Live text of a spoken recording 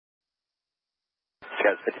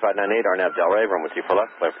Skies 5598, RNAV Del Rey, runway 24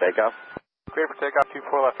 left, clear for takeoff. Clear for takeoff,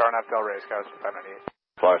 24 left, RNAV Del Rey, Skies 5598.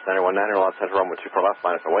 Volaris 919, launch center runway 24 left,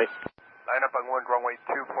 line up and wait. Line up and wind runway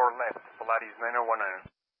 24 left, Volaris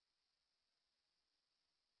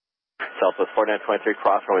 9019. Southwest 4923,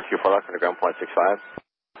 cross runway 24 left, underground 0.65.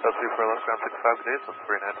 South 24 left, ground 65 today, so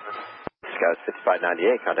 3.5 minutes. Skies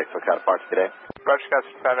 5598, contact SoCal Parks today. Roger, Skies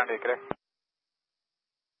 5598, good day.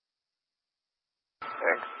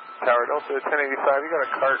 Thanks. Tower Delta 1085, you got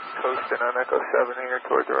a cart coasting on Echo 7 here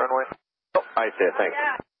towards the runway. Oh, I see it, thanks.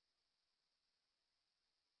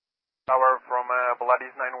 Tower from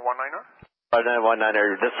Volaris 919er?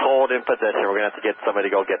 919er, just hold in position. We're going to have to get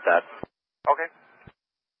somebody to go get that. Okay.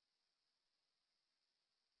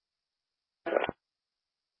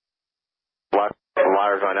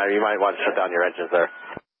 Wires on now. You might want to shut down your engines there.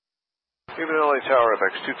 Human LA Tower,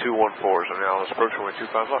 FX 2214 is on the Alice approach, runway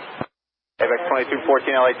 25 left. FX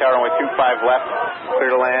 2214 LA Tower, runway 25 left, clear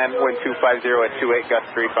to land, wind 250 at 28, gust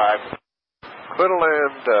 35. Clear to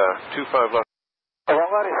land, 25 left.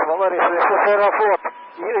 Volaris, this is airport.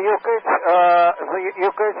 You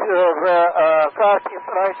catch the cart in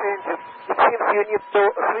right engine. It seems you need to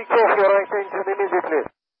switch off your right engine immediately.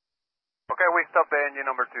 Okay, we stop the engine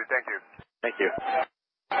number 2, thank you. Thank you.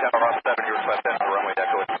 Tower off 7, you request that for runway deck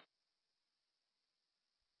away.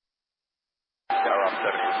 Tower off 7,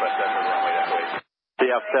 you request that for runway deck away.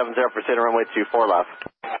 CF 70, proceed to runway 24 left.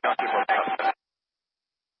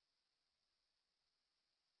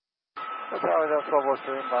 Tower Delta almost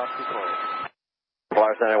inbound 24.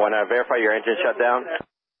 Volaris 919, verify your engine shut down.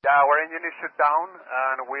 Yeah, our engine is shut down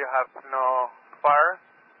and we have no fire.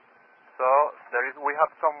 So we have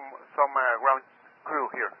some ground crew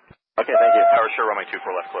here. Okay, thank you. Tower sure, runway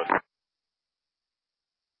 24 left close.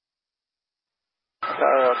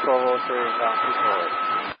 Tower Delta 1203 inbound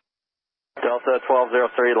 24. Delta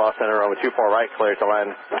 1203, Los Center, runway 24 right, clear to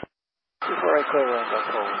land. 24 right, clear to land,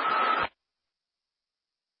 Delta 12.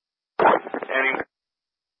 Any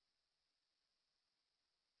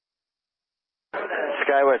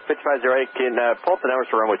Skywest 5508, can pull up the numbers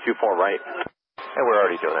for runway 24 right. And we're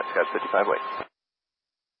already doing that, Skies 55 wait.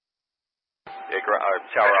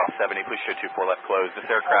 Tower off 70, please show 24 left closed. This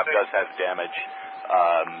aircraft does have damage.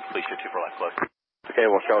 Please show 24 left closed. Okay,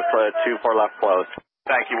 we'll show 24 left closed.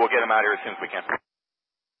 Thank you, we'll get them out here as soon as we can.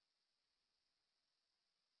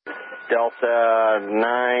 Delta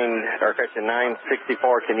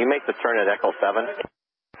 964, can you make the turn at Echo 7?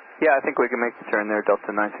 Yeah, I think we can make the turn there,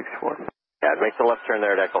 Delta 964. Yeah, make the left turn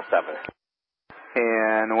there at Echo 7.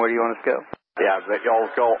 And where do you want us to go? Yeah, but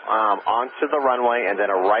you'll go onto the runway and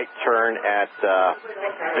then a right turn at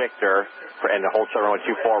Victor and hold short runway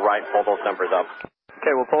 24 right and pull those numbers up.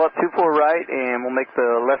 Okay, we'll pull up 24 right and we'll make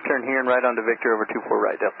the left turn here and right onto Victor over 24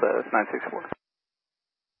 right, Delta 964.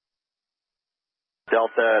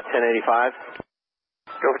 Delta 1085.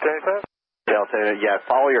 Go for 1085? Delta, yeah,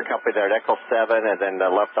 follow your company there at Echo 7 and then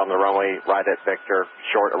left on the runway right at Victor,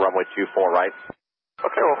 short of runway 24 right.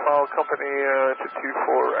 Okay, we'll follow company to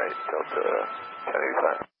 24 right, Delta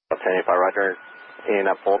 1085. Delta 1085, roger, and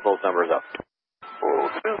pull those numbers up.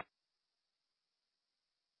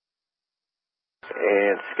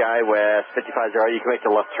 And Skywest 550, you can make the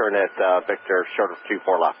left turn at Victor, short of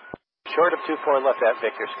 24 left. Short of 24 left at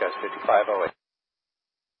Victor, Skies 5508.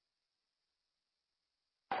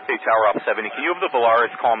 Hey, Tower off 70, can you have the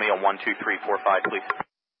Volaris call me on 12345, please?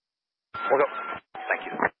 We'll go. Thank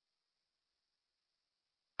you.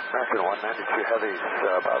 American 192 Heavy,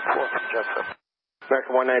 about 4 from Jetson.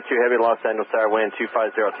 American 192 Heavy, Los Angeles Air, wind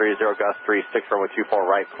 25030, gust 36, runway 24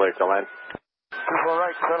 right, clear to land. 24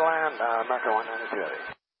 right, clear to land, American 192 Heavy.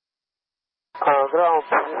 Ground,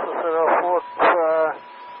 this is airport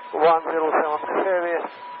 107 Heavy.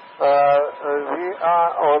 We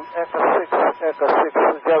are on Echo 6, just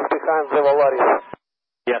behind the Volaris.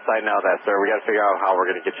 Yes, I know that, sir. We got to figure out how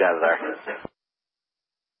we're going to get you out of there.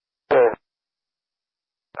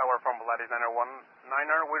 Tower from Volaris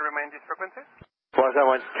 919er, will remain this frequency? Well, as I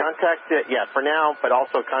want contact, yeah, for now, but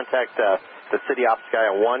also contact the city ops guy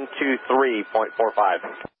on 123.45. 123.45,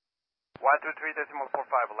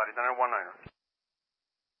 Volaris 919er.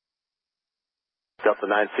 Delta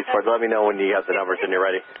 964, let me know when you have the numbers and you're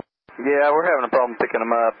ready. Yeah, we're having a problem picking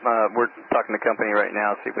them up. We're talking to company right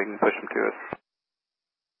now, see if we can push them to us.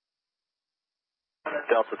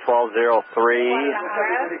 Delta 1203,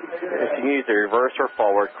 if you use the reverse or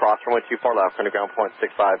forward, cross runway 24 left, underground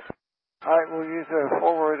 0.65. Alright, we'll use a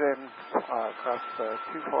forward and cross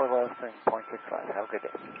 24 left and 0.65. Have a good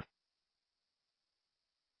day.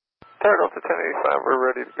 Tower Delta 1085, we're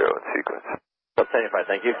ready to go in sequence. Delta 1085,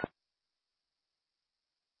 thank you.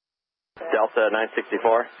 Delta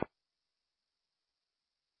 964.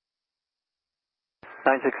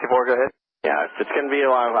 964, go ahead. Yeah, it's going to be.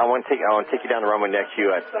 I want to take you down the runway next to you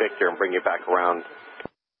at Victor and bring you back around.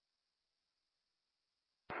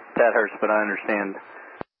 That hurts, but I understand.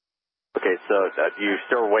 Okay, so you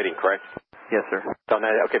still waiting, correct? Yes, sir.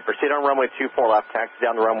 Okay, proceed on runway 24 left, taxi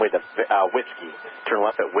down the runway to Whiskey. Turn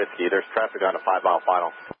left at Whiskey. There's traffic on a 5-mile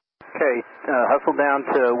final. Okay, hustle down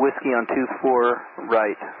to Whiskey on 24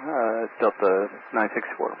 right. It's Delta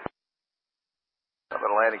 964. I'm at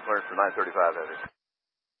a landing clearance for 935 heavy.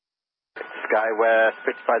 SkyWest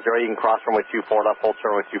 550, you can cross runway 24 left, hold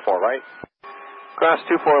short runway 24 right. Cross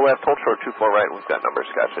 24 left, hold short 24 right. We've got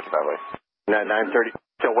numbers, Scott 55 way. 930,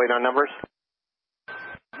 still waiting on numbers?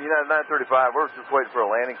 United 935, we're just waiting for a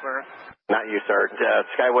landing clearance. Not you, sir.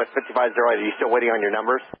 SkyWest 550, are you still waiting on your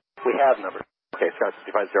numbers? We have numbers. Okay, Scott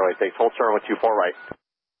 550, thanks. Hold short runway 24 right.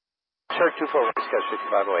 Short 24 right, Scott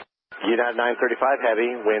 55 way. United 935 heavy,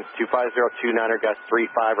 winds 250, 29er, gust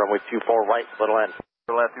 35, runway 24 right, little end.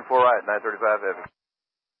 Little end 24 right, 935 heavy.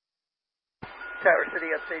 Tower City,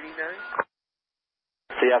 S89.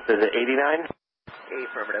 CF is at 89.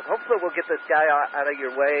 Affirmative. Hopefully we'll get this guy out of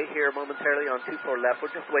your way here momentarily on 24 left.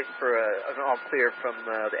 We're just waiting for an all clear from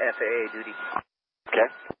the FAA duty. Okay.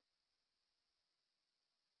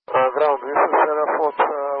 Ground, this is Aeroflot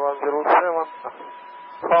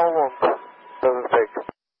 107. How long does it take?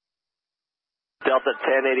 Delta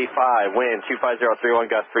 1085, wind 25031,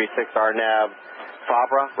 gust 36, RNAV,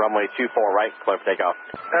 Fabra, runway 24 right, clear for takeoff.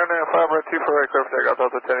 RNAV Fabra 24 right, clear for takeoff,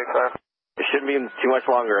 Delta 1085. It shouldn't be too much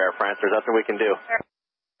longer, Air France. There's nothing we can do.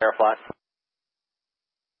 Air flat.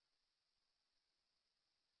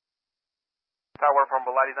 Tower from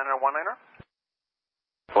Volaris A320.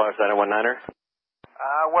 Volaris A320.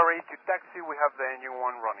 We're ready to taxi. We have the engine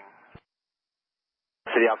 1 running.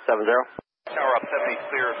 City op 70. Tower up 70,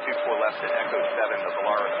 clear 24 left at Echo 7, the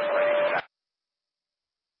Volaris is ready to taxi.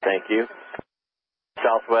 Thank you.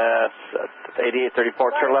 Southwest 8834,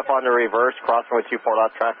 turn left on the reverse, cross runway 24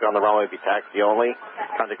 left, traffic on the runway be taxi only.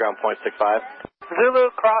 Contact ground 0.65. Zulu,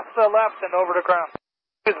 cross the left and over to ground.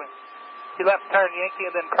 Excuse me. You left turn Yankee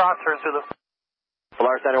and then cross her Zulu.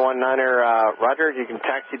 Volaris A320, Roger, you can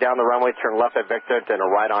taxi down the runway, turn left at Victor, then a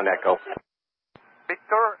right on Echo.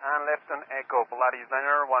 Victor and left on Echo, Volaris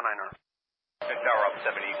A320. Tower up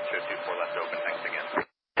 70, show 24 left open, thanks again.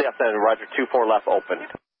 CF then Roger, 24 left open.